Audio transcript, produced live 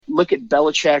look at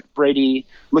Belichick, Brady,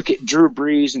 look at Drew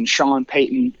Brees and Sean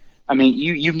Payton. I mean,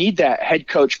 you need that head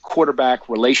coach quarterback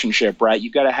relationship, right?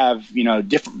 You got to have,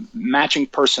 different matching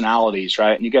personalities,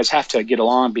 right? And you guys have to get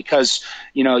along because,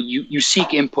 you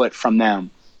seek input from them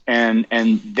and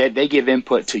they give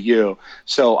input to you.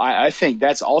 So I think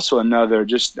that's also another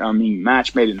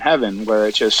match made in heaven where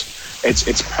it's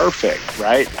perfect,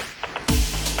 right?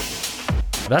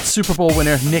 That's Super Bowl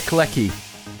winner Nick Leckie.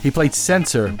 He played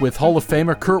center with Hall of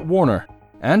Famer Kurt Warner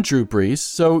and Drew Brees,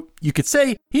 so you could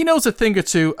say he knows a thing or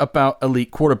two about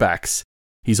elite quarterbacks.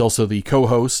 He's also the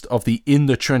co-host of the In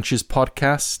the Trenches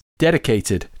podcast,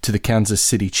 dedicated to the Kansas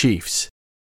City Chiefs.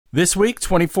 This week,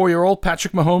 24-year-old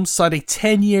Patrick Mahomes signed a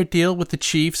 10-year deal with the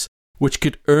Chiefs, which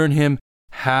could earn him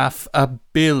 $500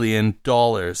 million.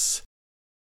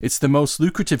 It's the most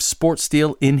lucrative sports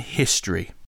deal in history.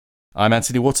 I'm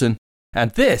Anthony Wootton, and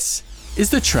this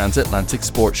is the Transatlantic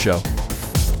Sports Show.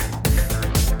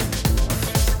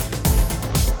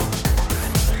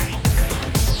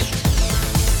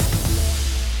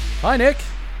 Hi, Nick.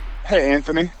 Hey,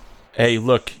 Anthony. Hey,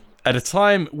 look, at a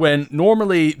time when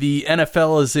normally the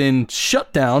NFL is in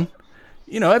shutdown,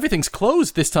 everything's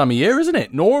closed this time of year, isn't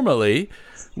it? Normally,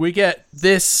 we get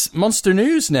this monster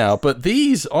news now, but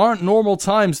these aren't normal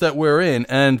times that we're in,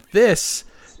 and this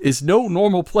is no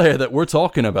normal player that we're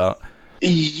talking about.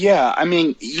 Yeah, I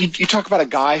mean, you talk about a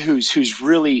guy who's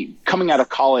really coming out of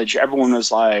college. Everyone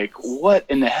was like, what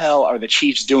in the hell are the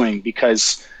Chiefs doing?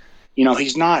 Because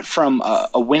he's not from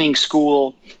a winning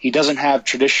school. He doesn't have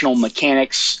traditional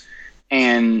mechanics.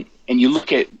 And you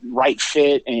look at right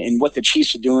fit and what the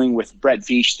Chiefs are doing with Brett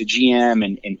Veach, the GM,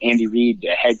 and Andy Reid,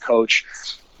 the head coach.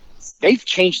 They've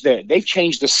changed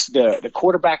the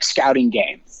quarterback scouting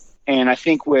game. And I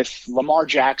think with Lamar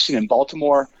Jackson in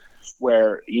Baltimore,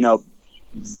 where,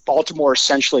 Baltimore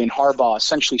essentially and Harbaugh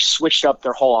essentially switched up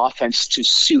their whole offense to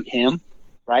suit him,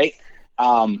 right?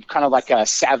 Kind of like a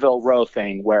Savile Row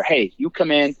thing where, hey, you come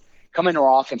into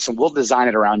our offense and we'll design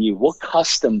it around you. We'll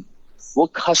custom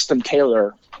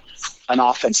tailor an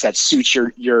offense that suits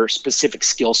your specific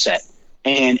skill set.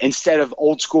 And instead of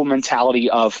old school mentality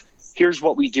of here's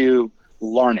what we do,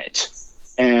 learn it.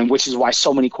 And which is why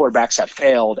so many quarterbacks have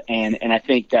failed. And I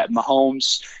think that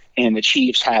Mahomes and the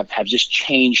Chiefs have just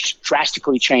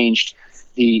drastically changed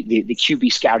the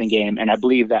QB scouting game. And I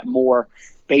believe that more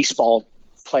baseball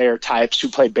player types who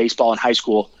played baseball in high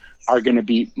school are going to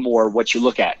be more what you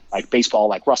look at, like baseball,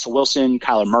 like Russell Wilson,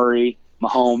 Kyler Murray,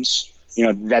 Mahomes,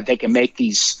 that they can make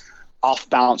these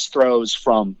off-balance throws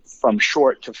from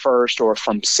short to first or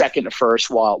from second to first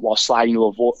while sliding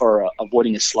to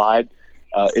avoiding a slide.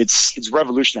 It's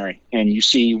revolutionary. And you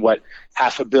see what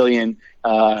 $500 million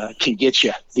can get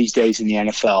you these days in the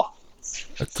NFL.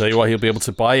 I'll tell you what, he'll be able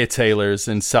to buy a tailor's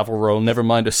in Savile Row, never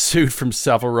mind a suit from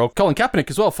Savile Row. Colin Kaepernick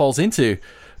as well falls into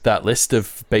that list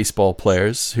of baseball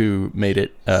players who made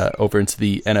it over into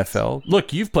the NFL.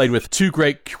 Look, you've played with two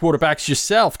great quarterbacks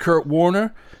yourself, Kurt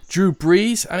Warner, Drew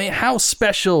Brees. I mean, how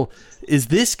special is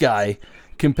this guy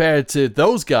compared to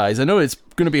those guys? I know it's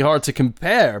going to be hard to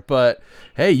compare, but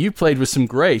hey, you played with some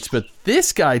greats, but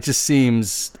this guy just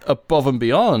seems above and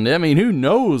beyond. I mean, who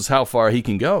knows how far he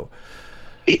can go?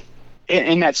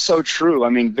 And that's so true. I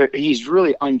mean, he's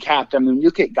really uncapped. I mean,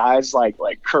 look at guys like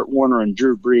Kurt Warner and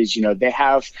Drew Brees. They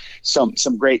have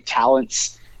some great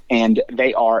talents, and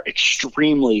they are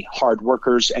extremely hard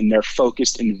workers, and they're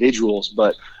focused individuals.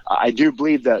 But I do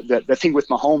believe that the thing with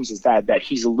Mahomes is that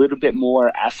he's a little bit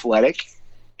more athletic,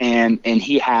 and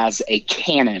he has a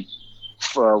cannon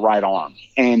for a right arm,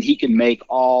 and he can make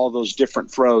all those different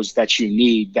throws that you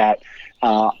need. That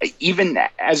even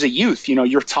as a youth,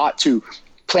 you're taught to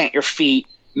plant your feet,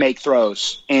 make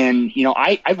throws. And,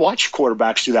 I watched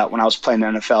quarterbacks do that when I was playing the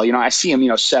NFL. I see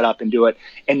them, set up and do it.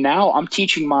 And now I'm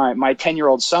teaching my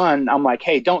 10-year-old son. I'm like,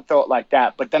 hey, don't throw it like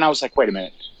that. But then I was like, wait a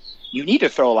minute. You need to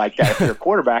throw like that if you're a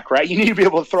quarterback, right? You need to be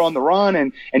able to throw on the run.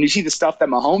 And you see the stuff that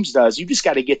Mahomes does. You just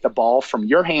got to get the ball from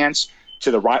your hands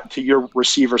to your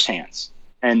receiver's hands.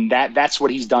 And that's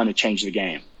what he's done to change the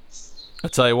game. I'll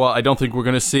tell you what, I don't think we're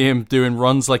going to see him doing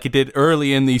runs like he did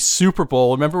early in the Super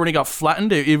Bowl. Remember when he got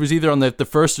flattened? It was either on the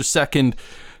first or second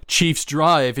Chiefs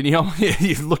drive, and you're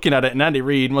looking at it, and Andy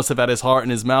Reid must have had his heart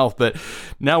in his mouth. But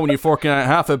now when you're forking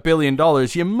out $500 million,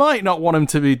 you might not want him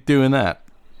to be doing that.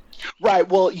 Right.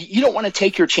 Well, you don't want to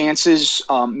take your chances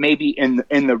maybe in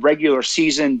the regular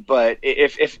season, but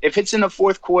if it's in the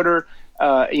fourth quarter,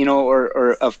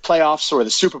 or of playoffs or the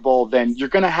Super Bowl, then you're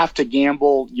going to have to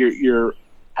gamble your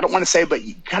I don't want to say, but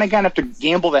you kind of have to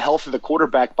gamble the health of the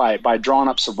quarterback by drawing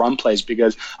up some run plays,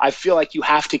 because I feel like you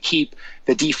have to keep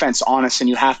the defense honest, and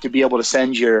you have to be able to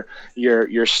send your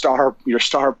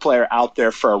star player out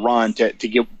there for a run to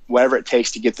get whatever it takes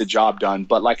to get the job done.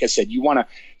 But like I said, you want to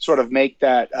sort of make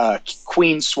that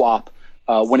queen swap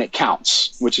when it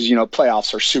counts, which is,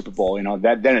 playoffs or Super Bowl,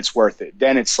 then it's worth it.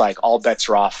 Then it's like all bets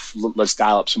are off. Let's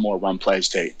dial up some more run plays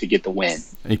to get the win.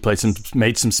 He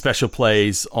made some special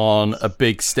plays on a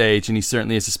big stage, and he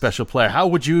certainly is a special player. How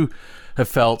would you have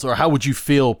felt, or how would you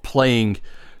feel playing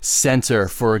center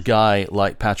for a guy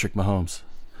like Patrick Mahomes?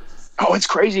 Oh, it's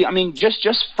crazy. I mean, just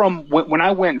from when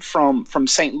I went from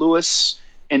St. Louis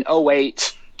in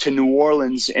 2008 to New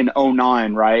Orleans in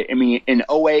 2009, right? I mean, in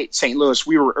 2008, St. Louis,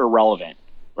 we were irrelevant,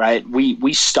 right?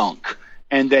 We stunk.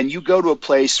 And then you go to a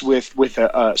place with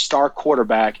a star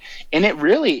quarterback, and it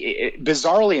really,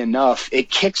 bizarrely enough, it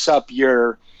kicks up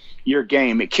your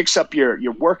game. It kicks up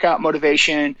your workout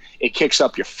motivation. It kicks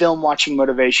up your film watching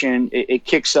motivation. It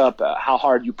kicks up how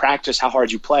hard you practice, how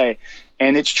hard you play.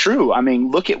 And it's true. I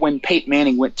mean, look at when Peyton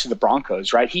Manning went to the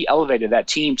Broncos, right? He elevated that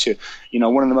team to,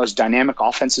 one of the most dynamic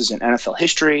offenses in NFL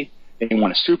history. They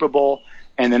won a Super Bowl.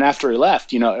 And then after he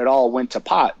left, it all went to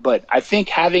pot. But I think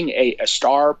having a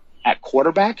star at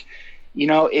quarterback,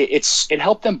 it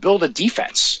helped them build a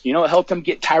defense. It helped them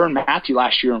get Tyrann Mathieu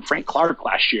last year and Frank Clark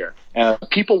last year.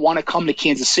 People want to come to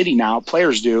Kansas City now,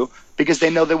 players do, because they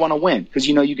know they want to win. Because,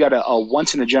 you got a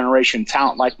once-in-a-generation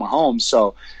talent like Mahomes.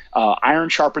 So iron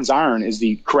sharpens iron is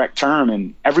the correct term,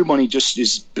 and everybody just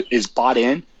is bought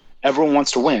in. Everyone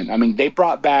wants to win. I mean, they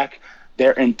brought back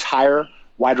their entire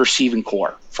wide receiving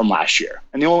core from last year.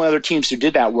 And the only other teams who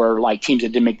did that were like teams that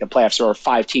didn't make the playoffs. There were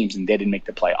 5 teams and they didn't make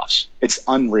the playoffs. It's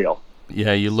unreal.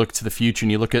 Yeah, you look to the future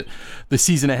and you look at the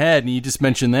season ahead, and you just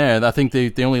mentioned there, I think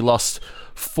they only lost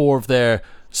 4 of their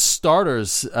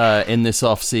starters in this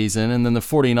offseason, and then the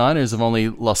 49ers have only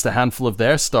lost a handful of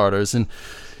their starters. And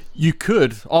you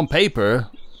could, on paper,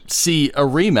 see a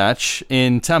rematch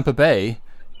in Tampa Bay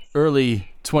early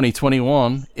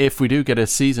 2021 if we do get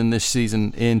this season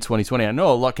in 2020. I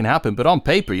know a lot can happen, but on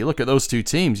paper, you look at those 2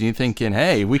 teams and you're thinking,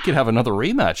 hey, we could have another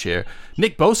rematch here.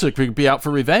 Nick Bosa could be out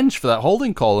for revenge for that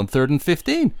holding call in 3rd and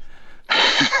 15.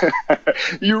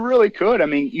 You really could. I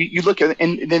mean, you look at,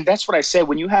 and then that's what I said.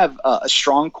 When you have a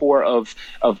strong core of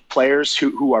players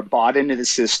who are bought into the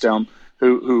system,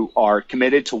 who are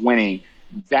committed to winning,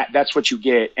 that's what you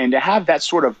get. And to have that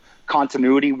sort of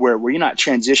continuity where you're not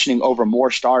transitioning over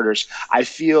more starters, I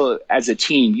feel as a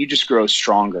team, you just grow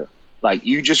stronger. Like,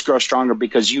 you just grow stronger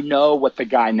because you know what the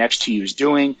guy next to you is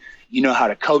doing. You know how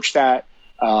to coach that.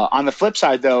 On the flip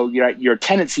side, though, your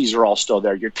tendencies are all still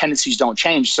there. Your tendencies don't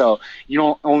change. So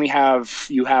you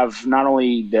have not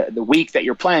only the week that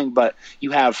you're playing, but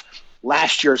you have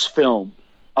last year's film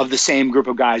of the same group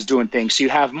of guys doing things. So you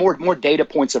have more data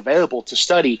points available to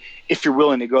study if you're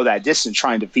willing to go that distance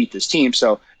trying to defeat this team.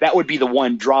 So that would be the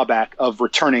one drawback of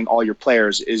returning all your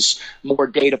players, is more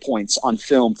data points on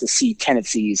film to see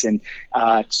tendencies. And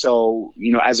so,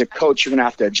 as a coach, you're going to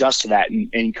have to adjust to that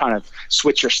and kind of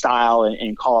switch your style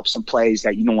and call up some plays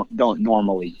that you don't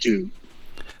normally do.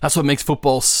 That's what makes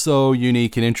football so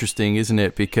unique and interesting, isn't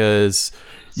it? Because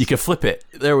you can flip it.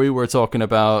 There we were talking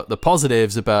about the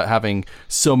positives about having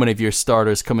so many of your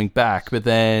starters coming back, but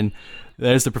then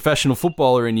there's the professional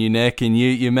footballer in you, Nick, and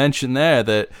you mentioned there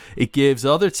that it gives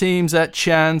other teams that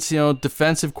chance,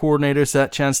 defensive coordinators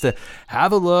that chance to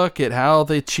have a look at how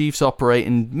the Chiefs operate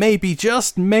and maybe,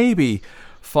 just maybe,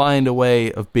 find a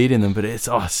way of beating them. But it's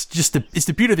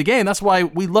the beauty of the game. That's why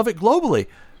we love it globally.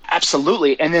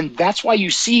 Absolutely. And then that's why you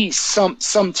see some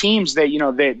teams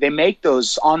that, they make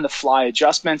those on the fly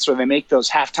adjustments, or they make those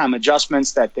halftime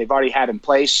adjustments that they've already had in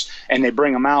place, and they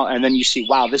bring them out. And then you see,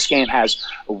 wow, this game has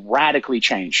radically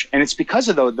changed. And it's because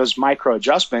of those micro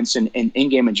adjustments and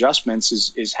in-game adjustments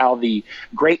is how the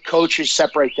great coaches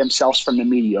separate themselves from the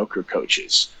mediocre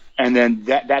coaches. And then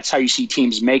that's how you see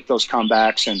teams make those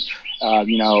comebacks, and,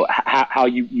 how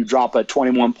you drop a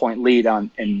 21-point lead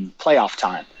in playoff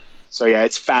time. So, yeah,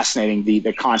 it's fascinating,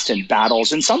 the constant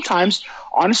battles. And sometimes,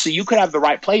 honestly, you could have the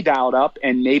right play dialed up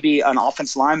and maybe an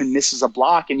offensive lineman misses a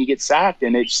block and you get sacked.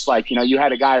 And it's like, you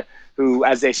had a guy who,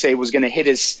 as they say, was going to hit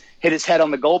his head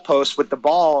on the goalpost with the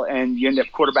ball, and you end up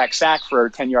quarterback sack for a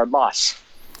 10-yard loss.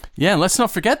 Yeah, and let's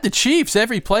not forget the Chiefs.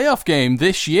 Every playoff game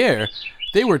this year,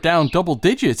 they were down double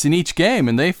digits in each game,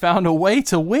 and they found a way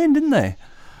to win, didn't they?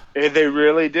 They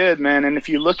really did, man. And if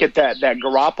you look at that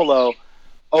Garoppolo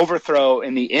overthrow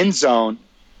in the end zone,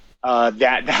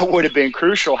 that would have been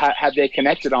crucial had they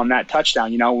connected on that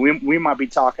touchdown. We might be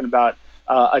talking about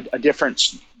a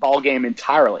different ball game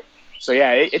entirely. So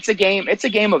yeah, it's a game. It's a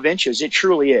game of inches. It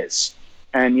truly is.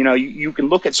 And you can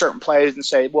look at certain plays and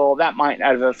say, well, that might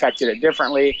not have affected it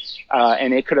differently,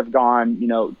 and it could have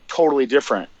gone totally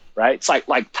different, right? It's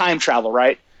like time travel,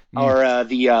 right? Or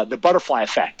the butterfly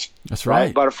effect. That's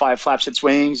right. Butterfly flaps its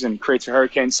wings and creates a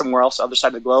hurricane somewhere else, other side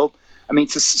of the globe. I mean,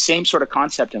 it's the same sort of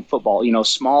concept in football.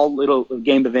 Small little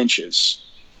game of inches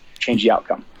change the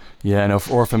outcome. Yeah, and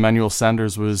or if Emmanuel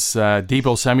Sanders was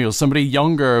Deebo Samuel, somebody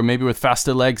younger, maybe with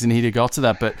faster legs, and he'd have got to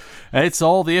that. But it's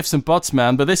all the ifs and buts,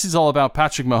 man. But this is all about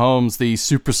Patrick Mahomes, the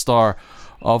superstar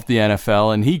of the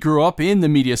NFL, and he grew up in the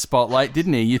media spotlight,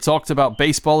 didn't he? You talked about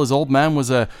baseball. His old man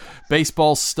was a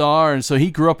baseball star, and so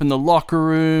he grew up in the locker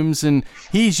rooms, and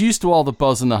he's used to all the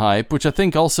buzz and the hype, which I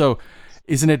think also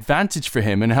is an advantage for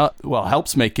him and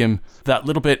helps make him that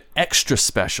little bit extra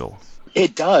special.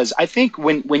 It does. I think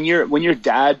when your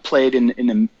dad played in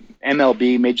the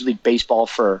MLB, Major League Baseball,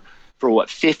 for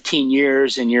 15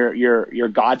 years, and your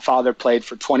godfather played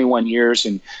for 21 years,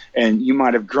 and you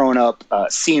might have grown up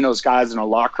seeing those guys in a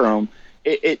locker room.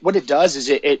 What it does is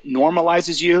it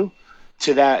normalizes you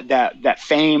to that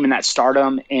fame and that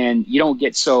stardom, and you don't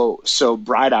get so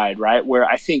bright-eyed, right? Where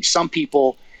I think some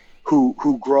people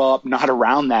who grow up not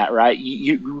around that, right?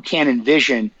 You can't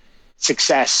envision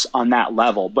success on that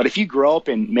level. But if you grow up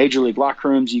in major league locker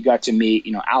rooms, you got to meet,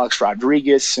 Alex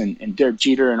Rodriguez and Derek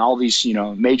Jeter and all these,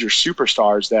 major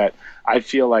superstars, that I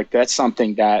feel like that's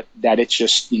something that it's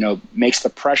just, makes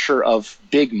the pressure of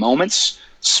big moments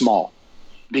small,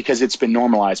 because it's been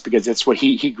normalized, because it's what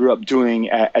he grew up doing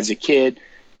as a kid.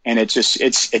 And it's just,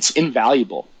 it's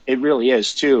invaluable. It really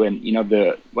is too. And,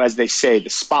 as they say,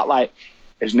 the spotlight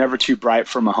is never too bright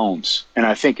for Mahomes. And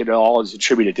I think it all is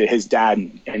attributed to his dad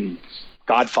and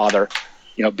godfather,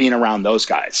 being around those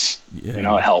guys. Yeah.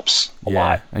 It helps a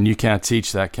lot. And you can't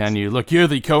teach that, can you? Look, you're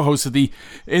the co-host of the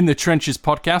In the Trenches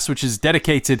podcast, which is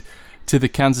dedicated to the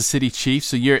Kansas City Chiefs.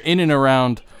 So you're in and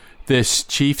around this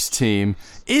Chiefs team.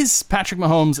 Is Patrick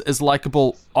Mahomes as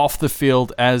likable off the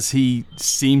field as he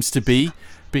seems to be?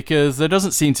 Because there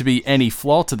doesn't seem to be any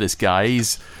flaw to this guy.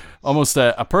 He's almost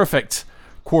a perfect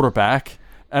quarterback,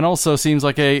 and also seems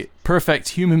like a perfect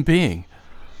human being.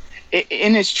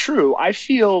 And it's true. I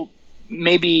feel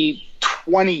maybe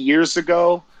 20 years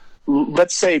ago,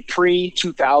 let's say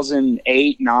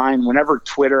pre-2008, 9, whenever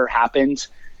Twitter happened,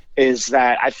 is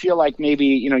that I feel like maybe,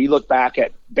 you look back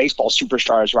at baseball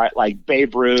superstars, right? Like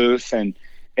Babe Ruth and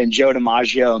Joe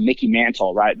DiMaggio and Mickey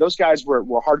Mantle, right? Those guys were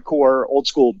hardcore old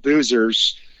school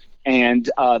boozers, and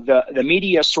the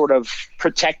media sort of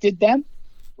protected them,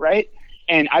 right?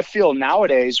 And I feel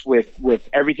nowadays with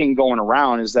everything going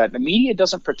around is that the media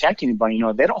doesn't protect anybody.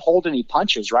 They don't hold any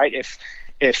punches, right?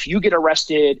 If you get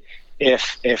arrested,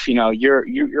 if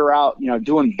you're out,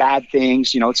 doing bad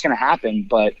things, it's going to happen.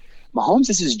 But Mahomes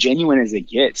is as genuine as it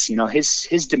gets.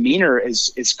 His demeanor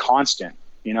is constant.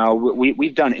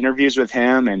 We've done interviews with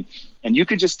him, and you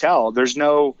could just tell there's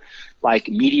no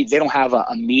media. They don't have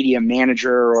a media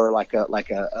manager or like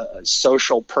a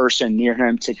social person near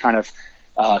him to kind of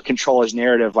control his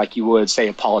narrative like you would, say,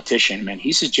 a politician. Man,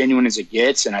 he's as genuine as it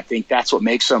gets, and I think that's what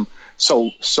makes him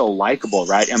so likable,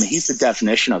 right? I mean, he's the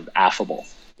definition of affable.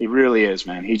 He really is,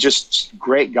 man. He's just a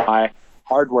great guy,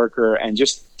 hard worker, and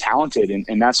just talented,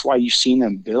 and that's why you've seen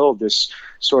them build this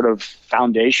sort of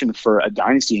foundation for a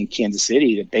dynasty in Kansas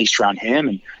City that based around him,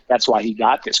 and that's why he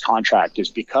got this contract, is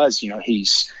because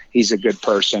he's a good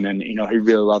person, and he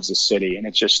really loves the city, and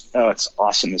it's just it's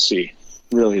awesome to see.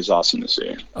 Really is awesome to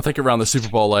see. I think around the Super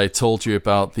Bowl I told you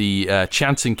about the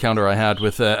chance encounter I had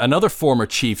with another former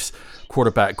Chiefs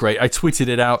quarterback great. I tweeted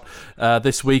it out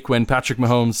this week when Patrick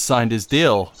Mahomes signed his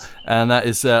deal, and that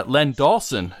is Len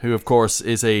Dawson, who of course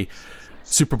is a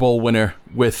Super Bowl winner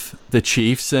with the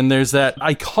Chiefs, and there's that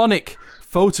iconic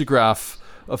photograph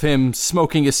of him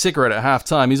smoking a cigarette at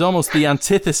halftime. He's almost the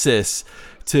antithesis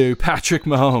to Patrick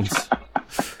Mahomes.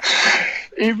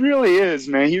 He really is,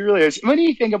 man. He really is. What do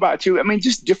you think about it, too? I mean,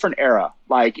 just different era.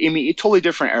 A totally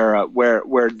different era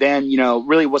where then,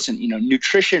 really wasn't,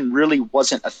 nutrition really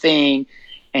wasn't a thing.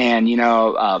 And,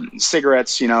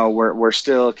 cigarettes, were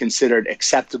still considered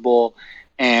acceptable.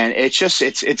 And it's just,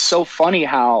 it's so funny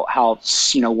how,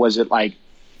 was it like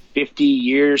 50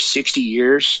 years, 60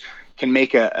 years can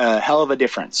make a hell of a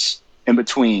difference in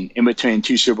between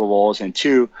two Super Bowls and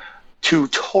two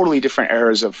totally different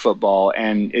eras of football.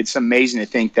 And it's amazing to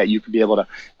think that you could be able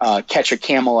to catch a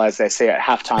camel, as they say, at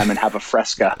halftime and have a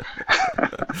Fresca.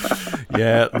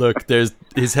 Yeah, look, there's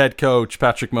his head coach,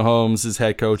 Patrick Mahomes, his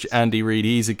head coach, Andy Reid.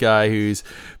 He's a guy who's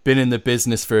been in the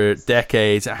business for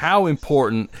decades. How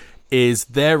important is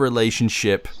their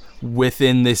relationship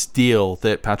within this deal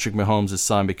that Patrick Mahomes has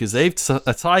signed? Because they've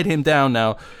tied him down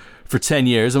now for 10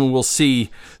 years. I mean, we'll see.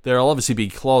 There'll obviously be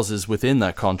clauses within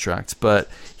that contract, but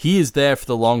he is there for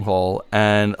the long haul,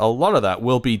 and a lot of that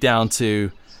will be down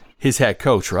to his head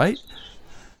coach, right?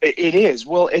 It is.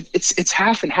 Well, it's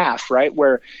half and half, right?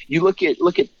 Where you look at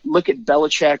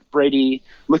Belichick, Brady,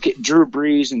 look at Drew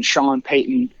Brees and Sean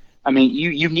Payton. I mean,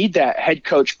 you need that head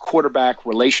coach quarterback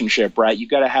relationship, right? You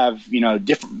got to have,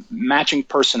 different matching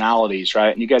personalities, right?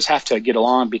 And you guys have to get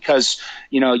along because,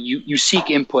 you seek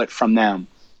input from them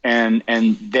and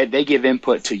they give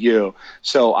input to you.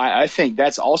 So I think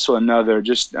that's also another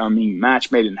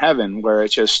match made in heaven where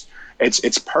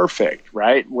it's perfect,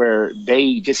 right? Where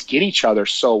they just get each other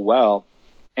so well.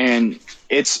 And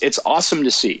it's awesome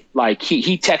to see. Like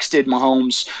he texted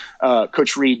Mahomes,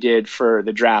 Coach Reed did for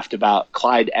the draft about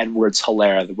Clyde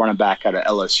Edwards-Helaire, the running back out of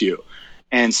LSU,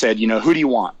 and said, who do you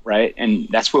want, right? And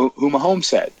that's who Mahomes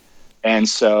said. And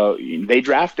so they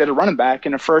drafted a running back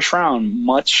in the first round,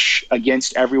 much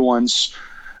against everyone's,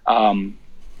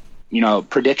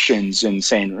 predictions and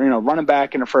saying, running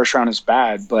back in the first round is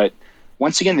bad. But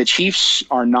once again, the Chiefs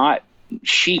are not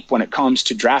sheep when it comes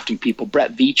to drafting people.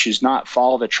 Brett Veach does not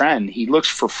follow the trend. He looks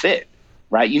for fit,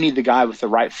 right? You need the guy with the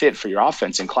right fit for your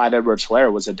offense. And Clyde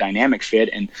Edwards-Helaire was a dynamic fit.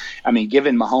 And I mean,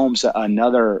 giving Mahomes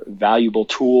another valuable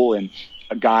tool and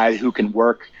a guy who can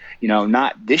work,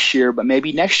 not this year, but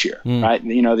maybe next year, right?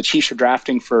 The Chiefs are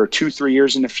drafting for 2-3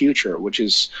 years in the future, which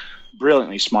is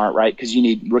brilliantly smart, right? Because you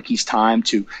need rookies time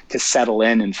to settle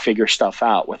in and figure stuff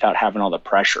out without having all the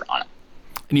pressure on it.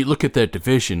 And you look at their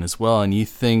division as well, and you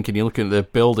look at their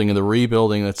building and the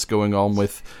rebuilding that's going on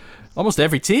with almost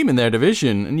every team in their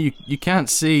division, and you can't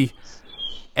see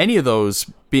any of those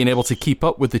being able to keep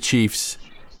up with the Chiefs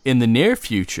in the near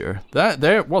future.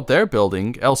 What they're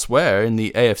building elsewhere in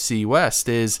the AFC West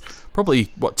is probably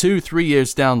 2-3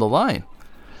 years down the line.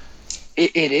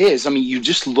 It is. I mean, you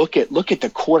just look at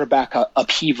the quarterback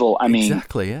upheaval. I mean,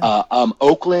 exactly. Yeah.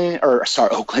 Oakland,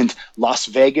 Las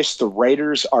Vegas. The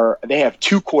Raiders they have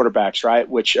two quarterbacks, right?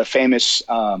 Which a famous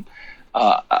guy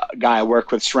I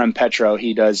work with, Srem Petro,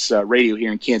 he does radio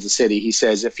here in Kansas City. He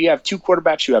says, if you have two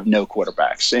quarterbacks, you have no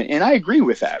quarterbacks, and I agree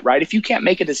with that, right? If you can't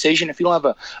make a decision, if you don't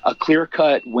have a clear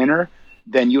cut winner,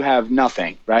 then you have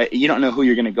nothing, right? You don't know who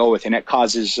you're going to go with, and it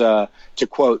causes, to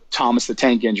quote Thomas the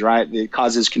Tank Engine, right? It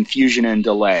causes confusion and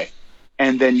delay.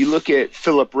 And then you look at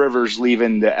Phillip Rivers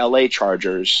leaving the LA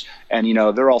Chargers, and,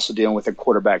 they're also dealing with a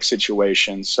quarterback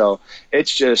situation. So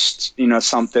it's just,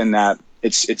 something that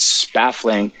it's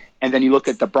baffling. And then you look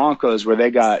at the Broncos where they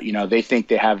got, they think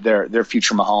they have their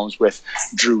future Mahomes with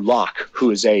Drew Lock, who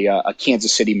is a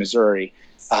Kansas City, Missouri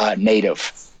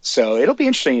native. So it'll be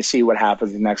interesting to see what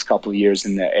happens in the next couple of years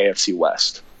in the AFC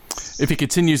West. If he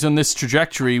continues on this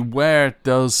trajectory, where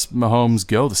does Mahomes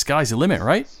go? The sky's the limit,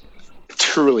 right?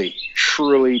 Truly.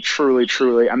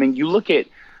 I mean, you look at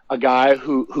a guy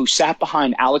who sat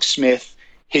behind Alex Smith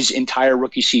his entire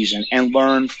rookie season and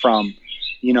learned from,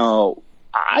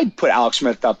 I'd put Alex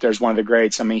Smith up there as one of the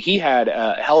greats. I mean, he had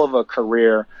a hell of a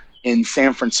career in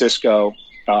San Francisco.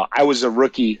 I was a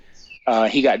rookie.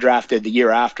 He got drafted the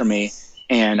year after me.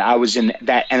 And I was in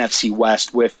that NFC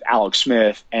West with Alex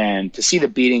Smith, and to see the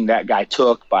beating that guy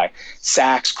took by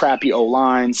sacks, crappy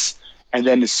O-lines, and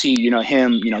then to see,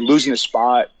 him, losing the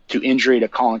spot to injury to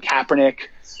Colin Kaepernick,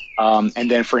 and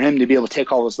then for him to be able to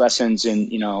take all those lessons and,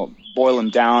 boil them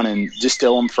down and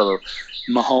distill them for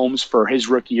Mahomes for his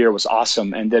rookie year was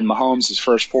awesome. And then Mahomes, his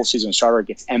first full season starter,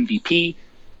 gets MVP.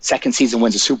 Second season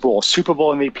wins a Super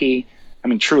Bowl MVP. I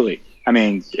mean, truly. I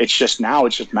mean, it's just a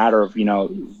matter of,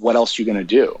 what else you're going to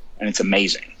do. And it's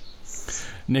amazing.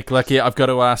 Nick Leckie, I've got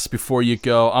to ask before you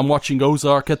go. I'm watching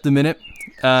Ozark at the minute.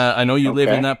 I know you live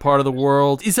in that part of the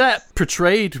world. Is that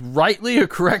portrayed rightly or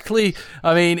correctly?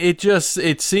 I mean,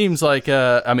 it seems like,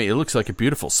 it looks like a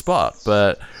beautiful spot,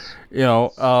 but,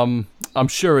 I'm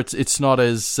sure it's not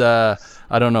as,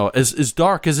 as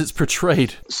dark as it's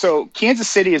portrayed. So Kansas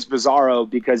City is bizarro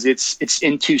because it's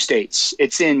in two states.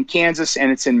 It's in Kansas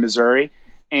and it's in Missouri.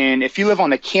 And if you live on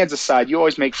the Kansas side, you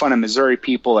always make fun of Missouri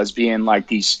people as being like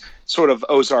these sort of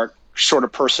Ozark sort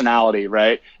of personality,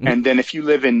 right? Mm-hmm. And then if you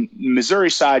live in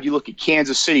Missouri side, you look at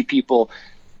Kansas City people,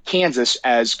 Kansas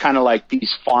as kind of like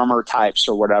these farmer types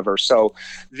or whatever. So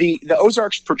the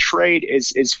Ozarks portrayed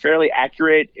is fairly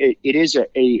accurate. It is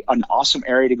an awesome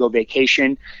area to go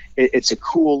vacation. It's a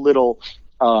cool little,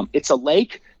 it's a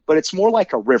lake, but it's more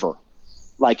like a river.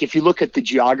 Like if you look at the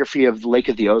geography of the Lake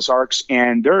of the Ozarks,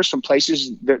 and there are some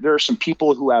places, there are some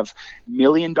people who have $1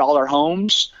 million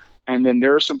homes. And then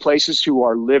there are some places who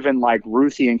are living like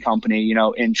Ruthie and company,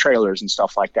 in trailers and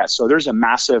stuff like that. So there's a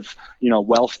massive,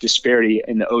 wealth disparity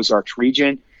in the Ozarks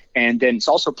region. And then it's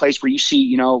also a place where you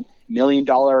see, million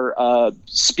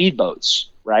speedboats,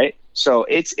 right? So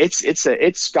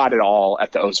it's got it all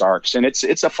at the Ozarks, and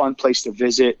it's a fun place to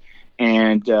visit.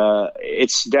 And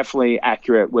it's definitely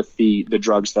accurate with the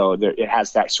drugs, though. It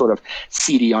has that sort of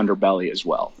seedy underbelly as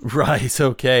well. Right.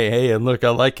 Okay. Hey, and look,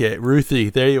 I like it. Ruthie,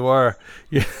 there you are.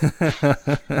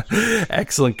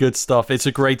 Excellent. Good stuff. It's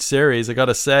a great series, I got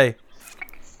to say.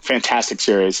 Fantastic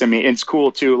series. I mean, it's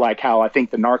cool, too, like how I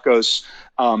think the Narcos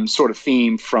sort of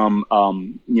theme from,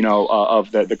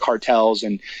 of the cartels.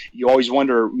 And you always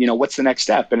wonder, what's the next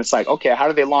step? And it's like, okay, how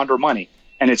do they launder money?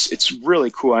 And it's really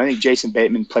cool. I think Jason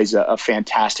Bateman plays a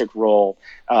fantastic role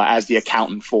as the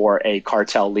accountant for a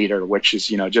cartel leader, which is,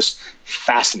 just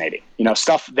fascinating.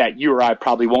 Stuff that you or I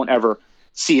probably won't ever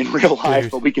see in real life,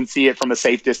 but we can see it from a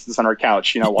safe distance on our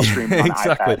couch, while streaming on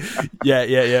exactly. iPad.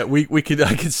 Yeah.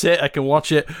 I can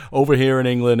watch it over here in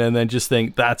England and then just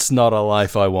think that's not a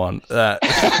life I want. No,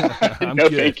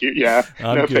 thank you. Yeah.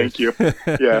 Thank you.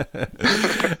 Yeah.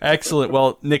 Excellent.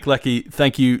 Well, Nick Leckie,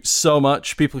 thank you so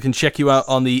much. People can check you out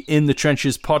on the In the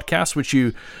Trenches podcast, which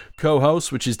you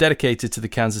co-host, which is dedicated to the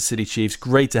Kansas City Chiefs.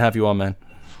 Great to have you on, man.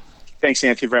 Thanks,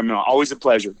 Anthony, very much. Always a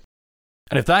pleasure.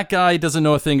 And if that guy doesn't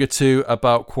know a thing or two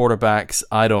about quarterbacks,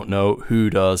 I don't know who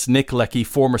does. Nick Leckie,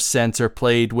 former center,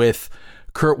 played with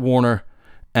Kurt Warner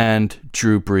and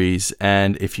Drew Brees.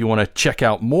 And if you want to check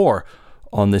out more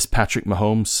on this Patrick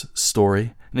Mahomes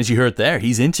story, and as you heard there,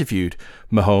 he's interviewed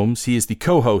Mahomes. He is the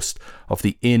co-host of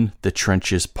the In the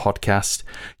Trenches podcast.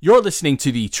 You're listening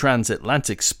to the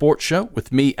Transatlantic Sports Show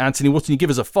with me, Anthony Wootton. You give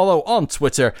us a follow on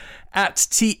Twitter at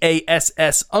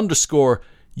TASS_UK,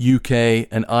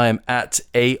 and I am at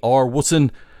AR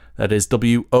Wootton. That is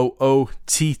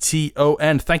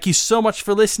WOOTTON. Thank you so much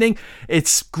for listening.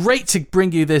 It's great to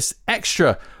bring you this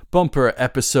extra bumper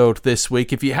episode this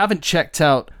week. If you haven't checked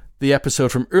out the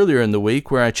episode from earlier in the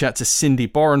week where I chat to Cindy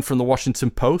Boren from the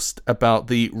Washington Post about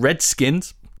the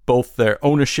Redskins, both their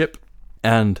ownership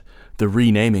and the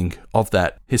renaming of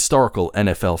that historical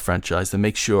NFL franchise, then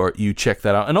make sure you check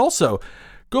that out. And also,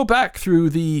 go back through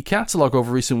the catalog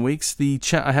over recent weeks, the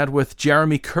chat I had with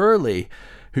Jeremy Curley,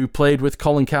 who played with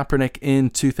Colin Kaepernick in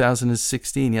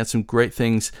 2016. He had some great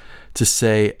things to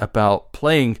say about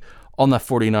playing on that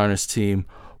 49ers team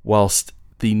whilst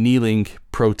the kneeling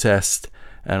protest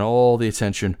and all the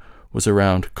attention was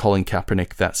around Colin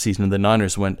Kaepernick that season. And the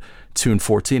Niners went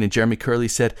 2-14. And Jeremy Curley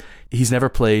said he's never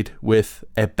played with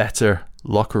a better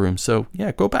locker room. So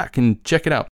yeah, go back and check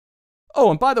it out.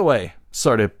 Oh, and by the way,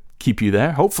 sorry to keep you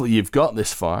there. Hopefully you've got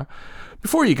this far.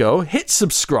 Before you go, hit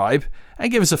subscribe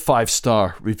and give us a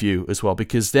 5-star review as well,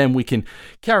 because then we can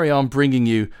carry on bringing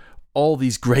you all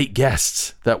these great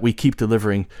guests that we keep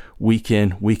delivering week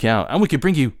in, week out. And we could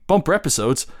bring you bumper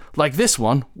episodes like this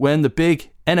one when the big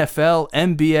NFL,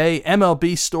 NBA,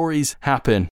 MLB stories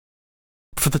happen.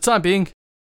 For the time being,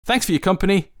 thanks for your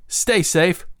company. Stay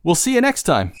safe. We'll see you next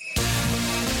time.